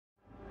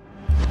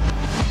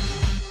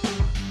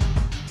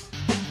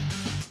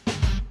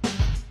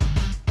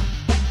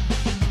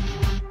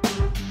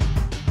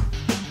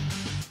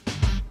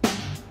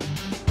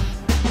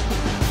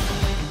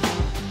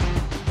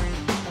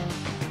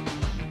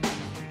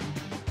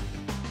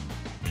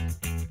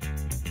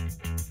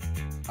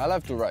I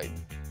love to ride.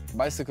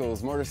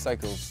 Bicycles,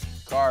 motorcycles,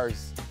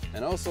 cars,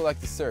 and also like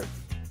to surf.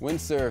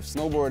 Windsurf,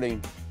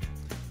 snowboarding.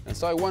 And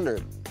so I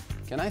wondered,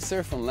 can I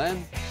surf on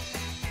land?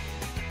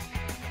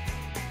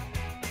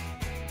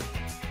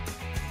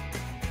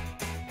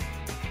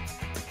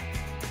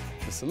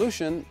 The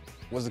solution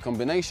was a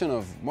combination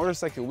of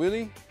motorcycle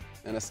wheelie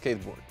and a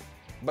skateboard.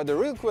 But the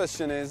real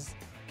question is,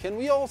 can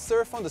we all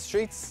surf on the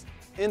streets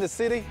in the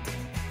city?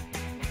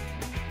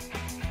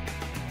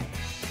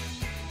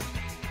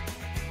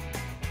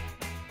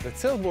 The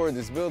Tiltboard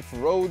is built for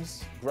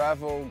roads,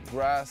 gravel,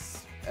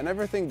 grass, and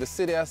everything the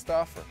city has to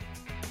offer.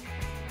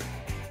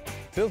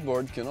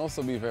 Tiltboard can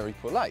also be very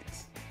polite,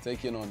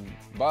 taken on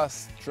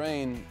bus,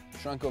 train,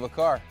 trunk of a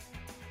car.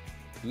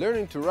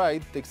 Learning to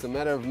ride takes a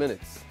matter of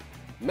minutes.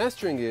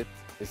 Mastering it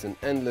is an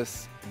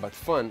endless but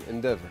fun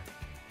endeavor.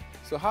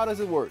 So how does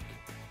it work?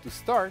 To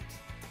start,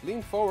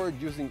 lean forward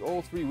using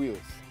all three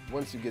wheels.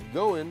 Once you get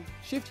going,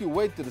 shift your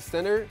weight to the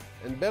center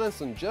and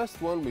balance on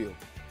just one wheel.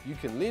 You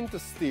can lean to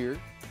steer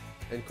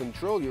and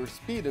control your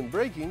speed and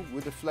braking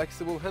with a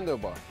flexible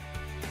handlebar.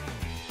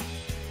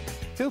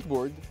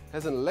 Tiltboard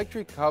has an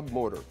electric hub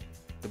motor.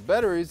 The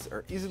batteries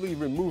are easily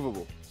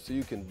removable, so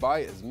you can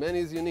buy as many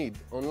as you need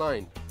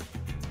online.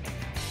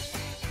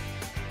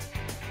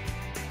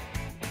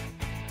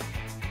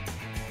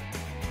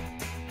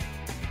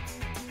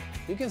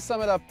 You can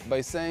sum it up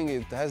by saying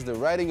it has the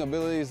riding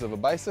abilities of a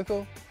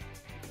bicycle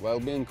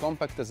while being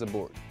compact as a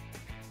board.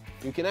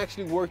 You can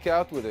actually work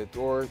out with it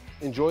or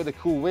enjoy the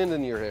cool wind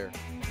in your hair.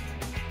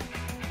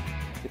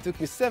 It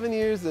took me 7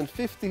 years and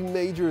 50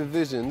 major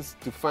revisions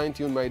to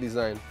fine-tune my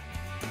design.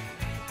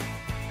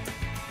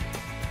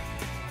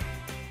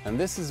 And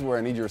this is where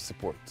I need your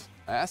support.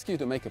 I ask you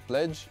to make a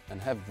pledge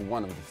and have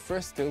one of the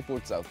first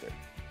Tiltboards out there.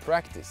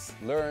 Practice,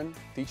 learn,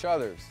 teach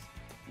others,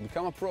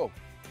 become a pro.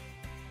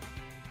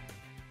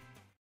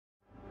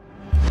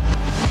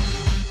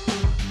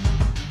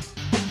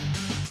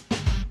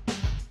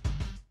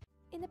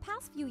 In the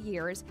past few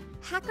years,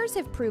 hackers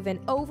have proven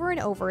over and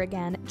over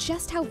again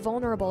just how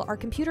vulnerable our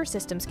computer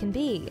systems can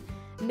be.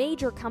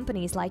 Major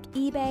companies like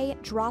eBay,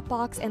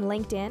 Dropbox, and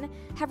LinkedIn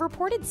have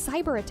reported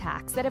cyber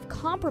attacks that have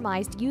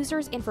compromised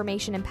users'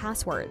 information and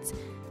passwords.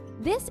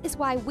 This is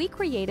why we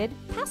created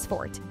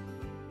Passfort.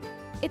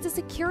 It's a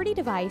security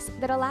device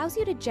that allows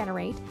you to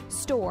generate,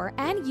 store,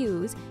 and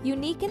use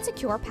unique and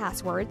secure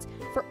passwords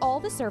for all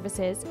the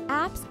services,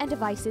 apps, and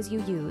devices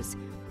you use.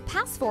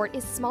 Passfort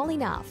is small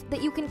enough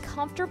that you can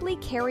comfortably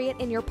carry it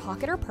in your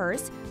pocket or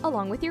purse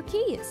along with your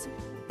keys.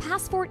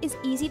 Passfort is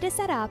easy to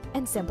set up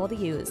and simple to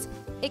use.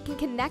 It can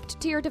connect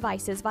to your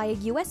devices via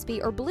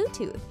USB or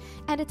Bluetooth,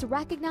 and it's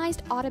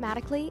recognized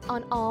automatically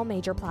on all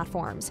major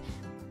platforms.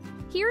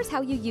 Here's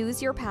how you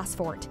use your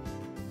Passfort.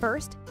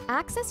 First,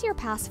 access your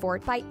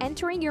Passfort by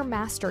entering your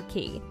master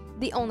key,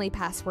 the only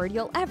password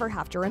you'll ever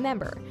have to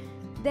remember.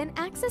 Then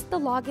access the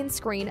login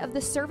screen of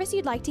the service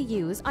you'd like to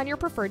use on your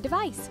preferred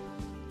device.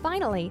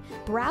 Finally,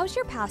 browse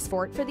your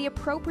Passfort for the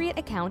appropriate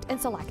account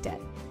and select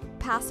it.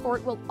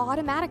 Passfort will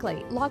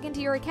automatically log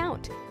into your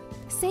account.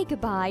 Say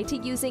goodbye to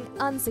using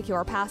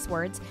unsecure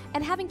passwords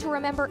and having to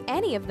remember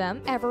any of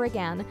them ever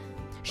again.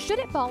 Should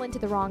it fall into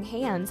the wrong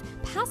hands,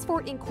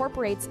 Passfort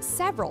incorporates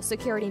several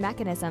security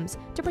mechanisms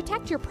to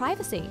protect your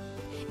privacy.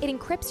 It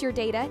encrypts your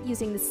data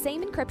using the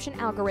same encryption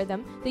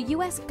algorithm the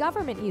US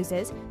government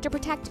uses to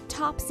protect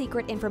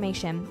top-secret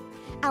information.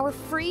 Our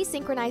free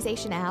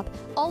synchronization app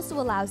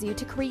also allows you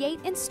to create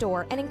and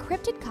store an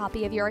encrypted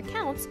copy of your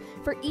accounts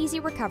for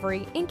easy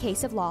recovery in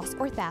case of loss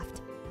or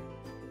theft.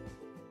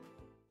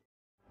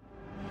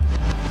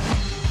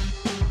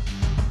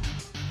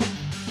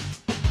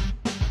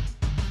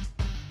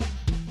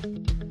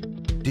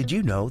 Did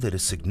you know that a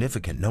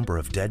significant number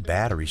of dead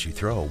batteries you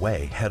throw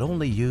away had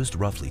only used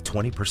roughly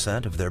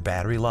 20% of their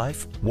battery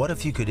life? What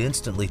if you could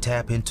instantly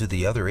tap into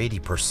the other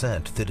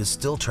 80% that is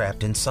still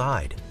trapped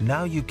inside?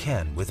 Now you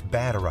can with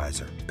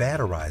Batterizer.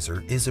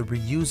 Batterizer is a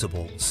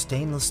reusable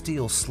stainless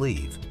steel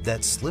sleeve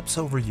that slips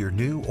over your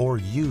new or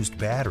used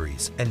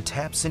batteries and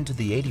taps into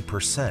the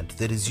 80%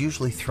 that is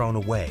usually thrown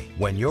away.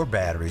 When your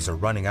batteries are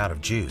running out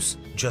of juice,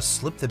 just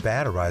slip the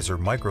Batterizer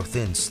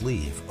micro-thin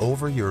sleeve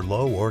over your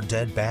low or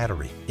dead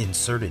battery,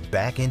 insert it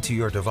back into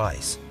your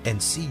device,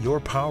 and see your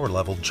power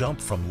level jump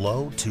from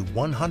low to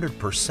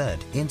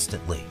 100%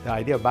 instantly. The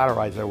idea of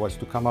Batterizer was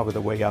to come up with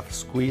a way of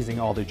squeezing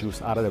all the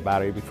juice out of the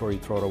battery before you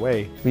throw it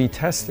away. We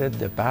tested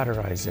the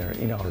Batterizer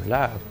in our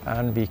lab,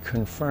 and we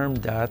confirmed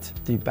that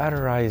the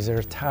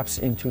Batterizer taps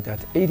into that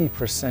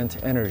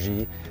 80%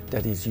 energy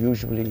that is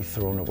usually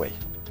thrown away.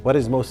 What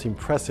is most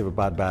impressive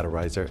about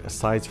Batterizer,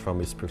 aside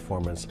from its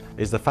performance,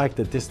 is the fact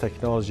that this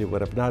technology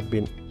would have not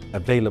been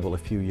available a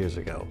few years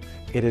ago.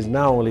 It is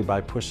now only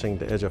by pushing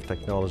the edge of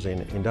technology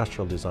in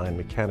industrial design,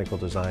 mechanical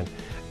design,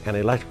 and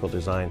electrical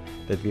design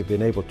that we've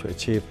been able to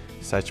achieve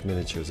such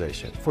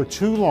miniaturization. For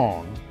too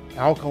long,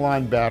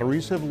 alkaline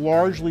batteries have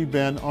largely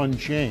been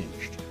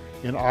unchanged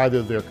in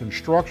either their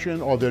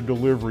construction or their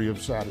delivery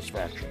of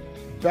satisfaction.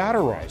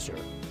 Batterizer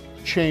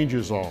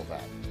changes all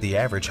that. The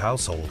average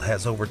household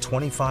has over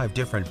 25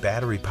 different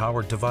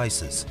battery-powered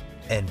devices,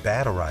 and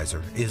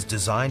Batterizer is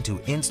designed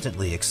to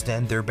instantly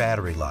extend their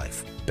battery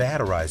life.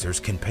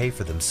 Batterizers can pay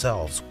for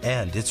themselves,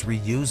 and it's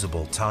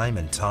reusable time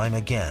and time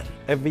again.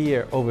 Every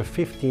year, over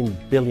 15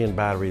 billion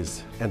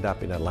batteries end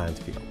up in a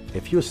landfill.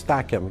 If you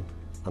stack them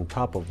on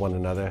top of one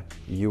another,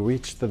 you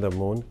reach to the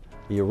moon,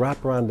 you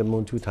wrap around the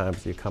moon 2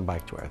 times, you come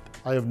back to Earth.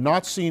 I have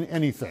not seen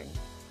anything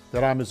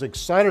that I'm as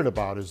excited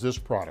about as this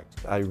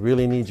product. I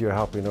really need your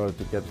help in order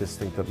to get this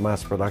thing to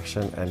mass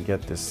production and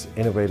get this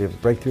innovative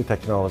breakthrough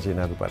technology in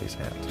everybody's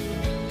hands.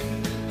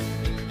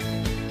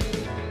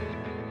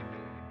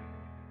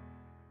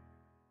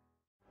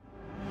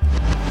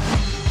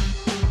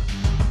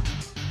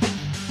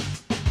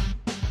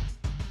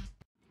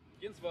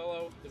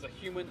 Velo is a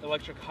human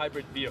electric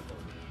hybrid vehicle.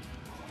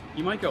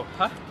 You might go,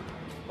 huh?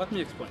 Let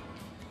me explain.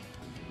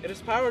 It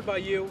is powered by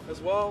you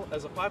as well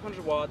as a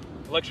 500-watt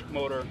electric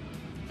motor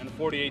and a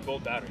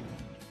 48-volt battery.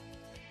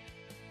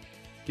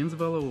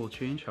 Velo will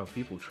change how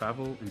people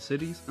travel in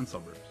cities and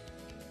suburbs.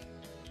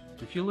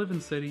 If you live in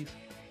cities,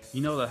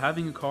 you know that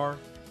having a car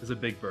is a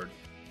big burden.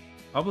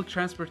 Public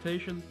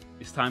transportation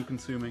is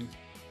time-consuming,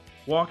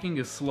 walking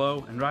is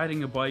slow, and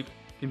riding a bike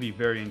can be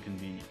very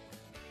inconvenient.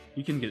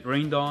 You can get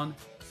rained on,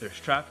 there's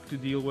traffic to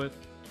deal with.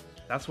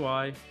 That's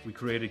why we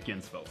created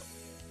Velo.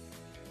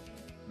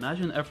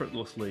 Imagine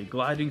effortlessly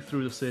gliding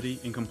through the city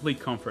in complete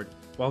comfort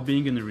while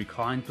being in a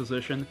reclined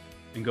position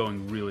and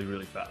going really,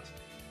 really fast.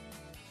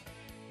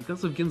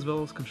 Because of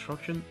Velo's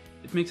construction,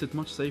 it makes it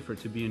much safer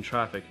to be in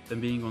traffic than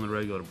being on a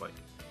regular bike.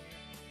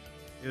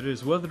 It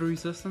is weather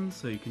resistant,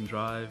 so you can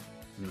drive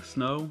in the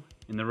snow,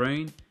 in the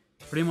rain,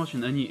 pretty much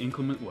in any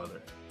inclement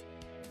weather.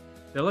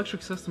 The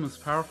electric system is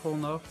powerful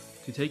enough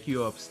to take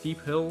you up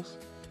steep hills,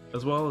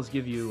 as well as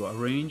give you a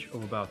range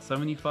of about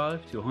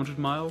 75 to 100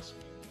 miles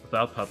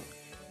without pedaling.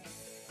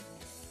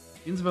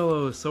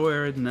 Velo is so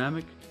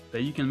aerodynamic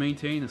that you can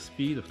maintain a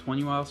speed of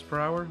 20 miles per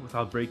hour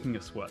without breaking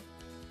a sweat.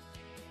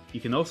 You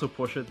can also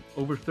push it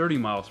over 30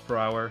 miles per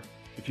hour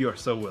if you are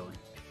so willing.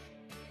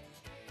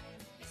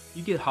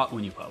 You get hot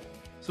when you pedal,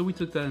 so we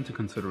took that into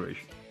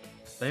consideration.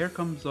 The air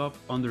comes up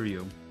under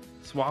you,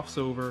 swafts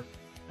over,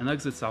 and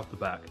exits out the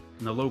back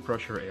in a low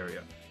pressure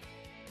area.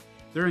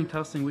 During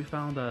testing, we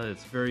found that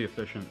it's very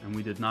efficient and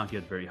we did not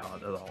get very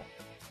hot at all.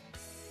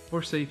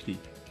 For safety,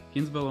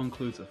 Velo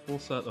includes a full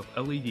set of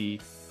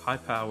LED,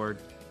 high-powered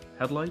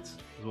headlights,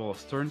 as well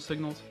as turn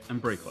signals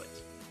and brake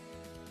lights.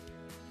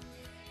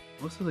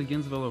 Most of the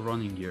Velo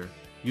running gear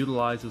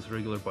utilizes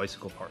regular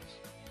bicycle parts.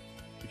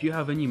 If you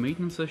have any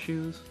maintenance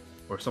issues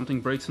or something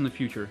breaks in the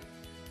future,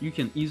 you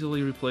can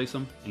easily replace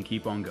them and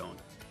keep on going.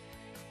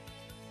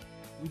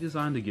 We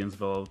designed the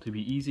Velo to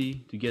be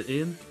easy to get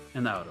in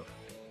and out of.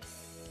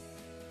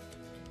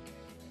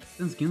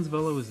 Since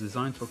Velo is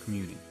designed for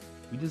commuting,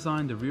 we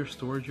designed the rear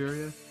storage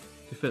area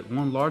to fit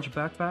one large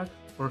backpack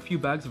or a few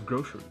bags of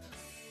groceries.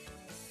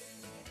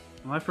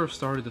 When I first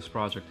started this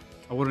project,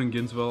 I wanted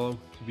Velo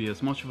to be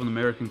as much of an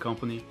American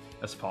company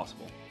as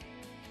possible.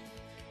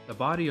 The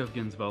body of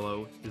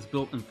Velo is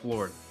built in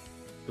Florida,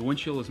 the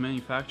windshield is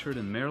manufactured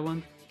in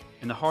Maryland,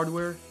 and the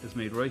hardware is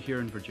made right here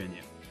in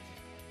Virginia.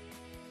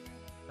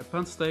 At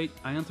Penn State,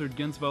 I entered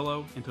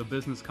Velo into a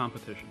business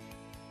competition.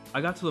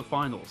 I got to the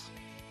finals.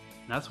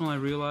 That's when I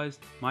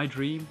realized my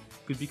dream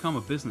could become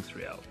a business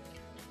reality.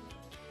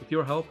 With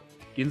your help,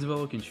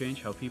 Velo can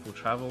change how people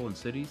travel in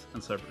cities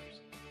and suburbs.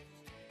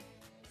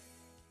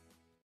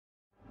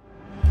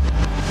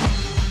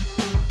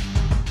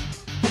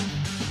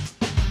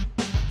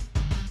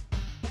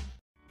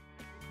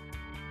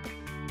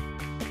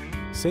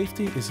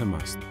 Safety is a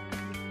must.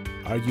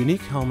 Our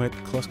unique helmet,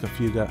 Kloska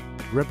Fuga,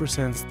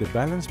 represents the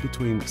balance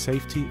between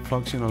safety,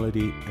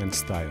 functionality, and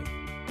style.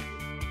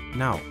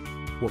 Now,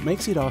 what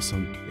makes it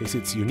awesome is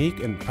its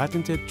unique and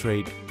patented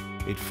trait.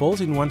 It folds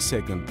in 1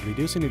 second,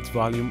 reducing its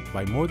volume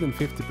by more than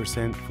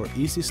 50% for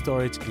easy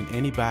storage in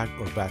any bag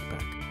or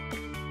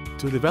backpack.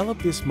 To develop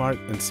this smart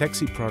and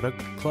sexy product,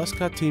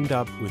 Kloska teamed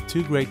up with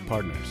 2 great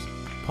partners,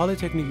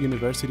 Polytechnic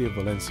University of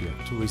Valencia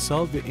to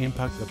resolve the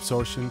impact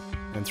absorption,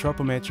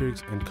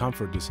 anthropometrics, and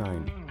comfort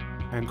design,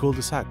 and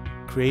Cul-de-sac,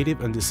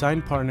 creative and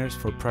design partners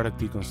for product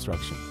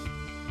deconstruction.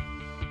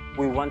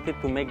 We wanted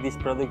to make this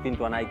product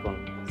into an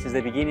icon. Since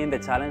the beginning, the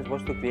challenge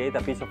was to create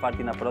a piece of art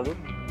in a product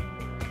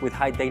with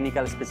high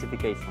technical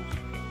specifications.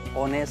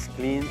 Honest,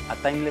 clean, a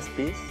timeless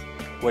piece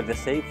where the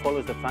shape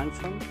follows the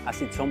function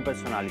as its own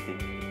personality.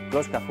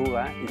 Kloska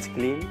Fuga is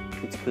clean,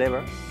 it's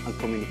clever, and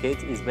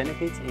communicates its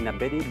benefits in a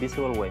very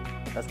visual way.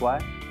 That's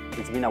why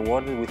it's been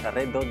awarded with a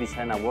Red Dot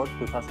Design Award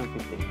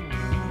 2015.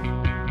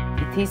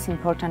 It is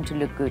important to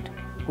look good.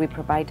 We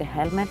provide a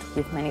helmet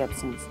with many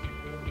options,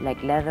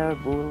 like leather,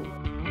 wool.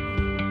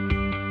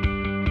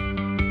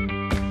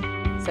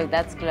 So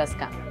that's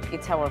Kloska.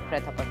 It's our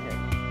pret-a-porter.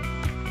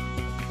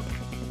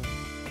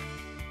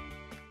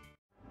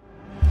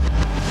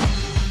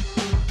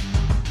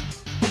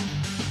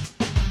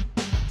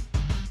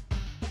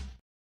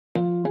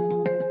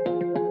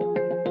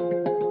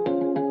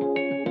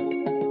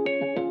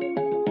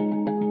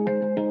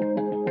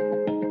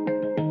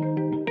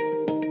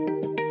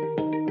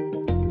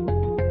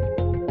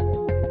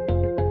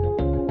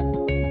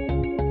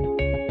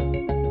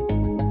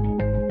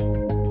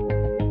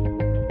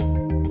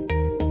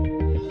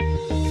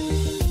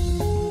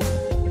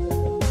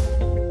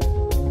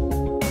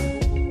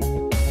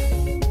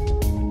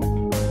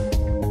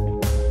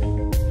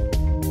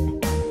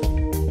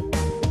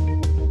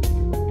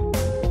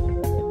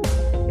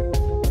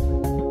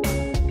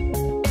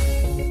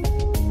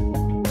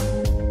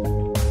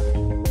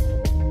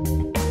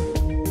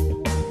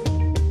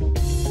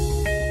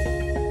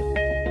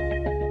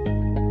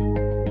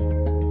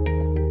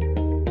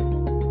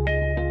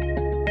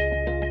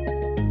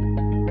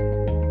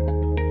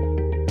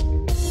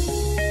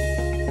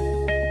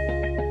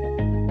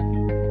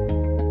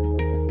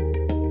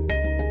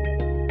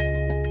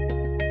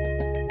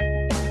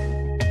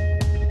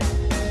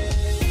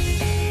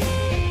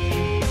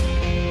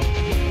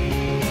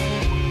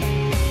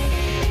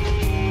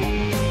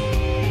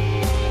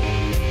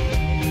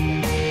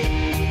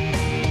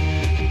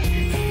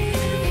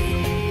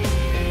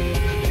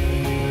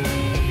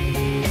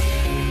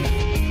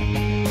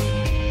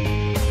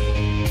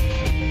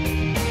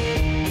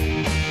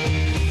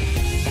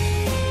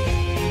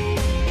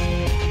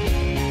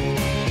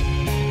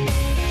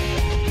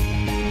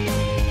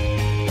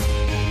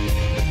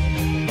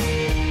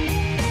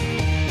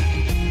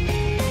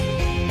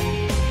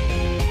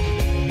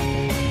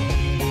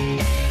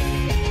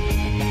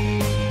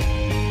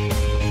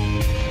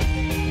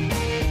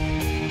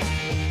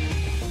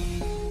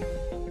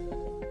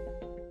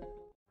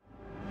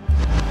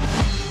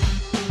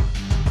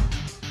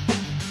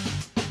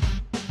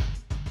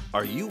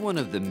 Are you one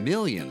of the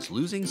millions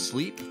losing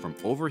sleep from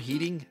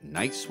overheating,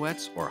 night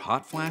sweats, or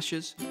hot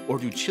flashes? Or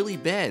do chilly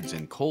beds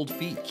and cold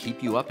feet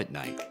keep you up at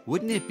night?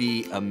 Wouldn't it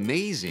be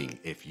amazing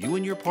if you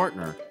and your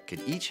partner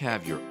could each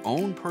have your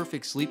own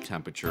perfect sleep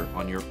temperature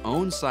on your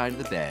own side of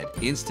the bed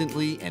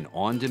instantly and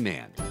on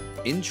demand?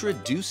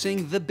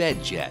 Introducing the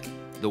BedJet,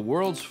 the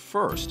world's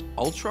first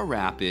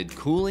ultra-rapid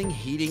cooling,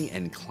 heating,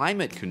 and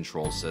climate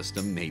control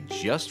system made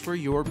just for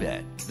your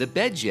bed. The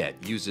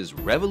BedJet uses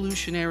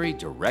revolutionary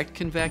direct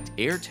convect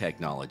air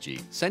technology,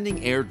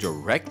 sending air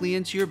directly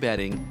into your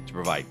bedding to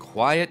provide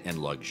quiet and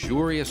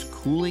luxurious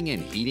cooling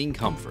and heating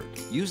comfort.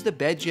 Use the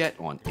BedJet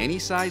on any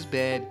size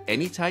bed,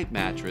 any type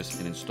mattress,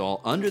 and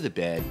install under the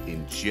bed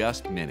in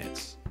just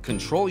minutes.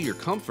 Control your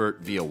comfort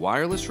via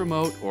wireless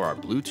remote or our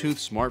Bluetooth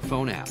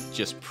smartphone app.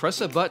 Just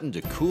press a button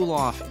to cool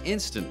off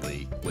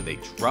instantly with a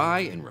dry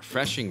and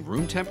refreshing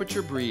room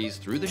temperature breeze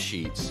through the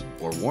sheets,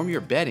 or warm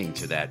your bedding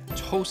to that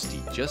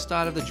toasty, just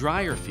out of the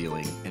dryer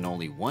feeling in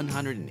only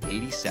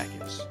 180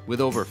 seconds.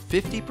 With over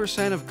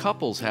 50% of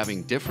couples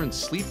having different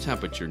sleep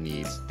temperature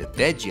needs, the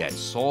BedJet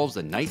solves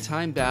the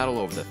nighttime battle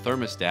over the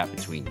thermostat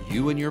between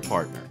you and your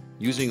partner.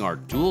 Using our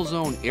dual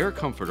zone air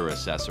comforter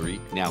accessory,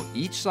 now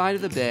each side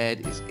of the bed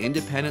is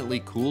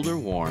independently cooled or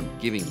warm,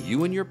 giving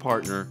you and your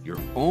partner your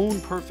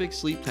own perfect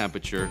sleep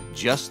temperature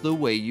just the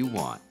way you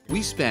want.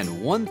 We spend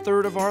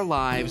 1/3 of our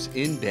lives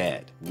in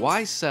bed.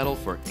 Why settle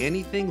for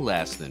anything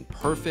less than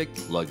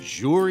perfect,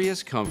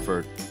 luxurious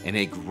comfort and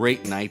a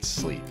great night's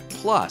sleep?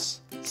 Plus,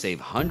 save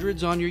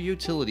hundreds on your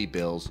utility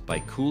bills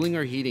by cooling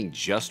or heating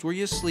just where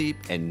you sleep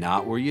and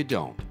not where you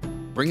don't.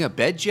 Bring a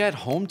BedJet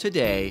home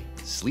today,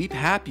 sleep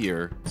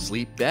happier,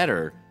 sleep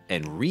better,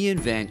 and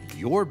reinvent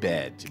your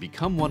bed to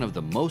become one of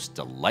the most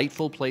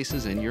delightful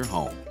places in your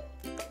home.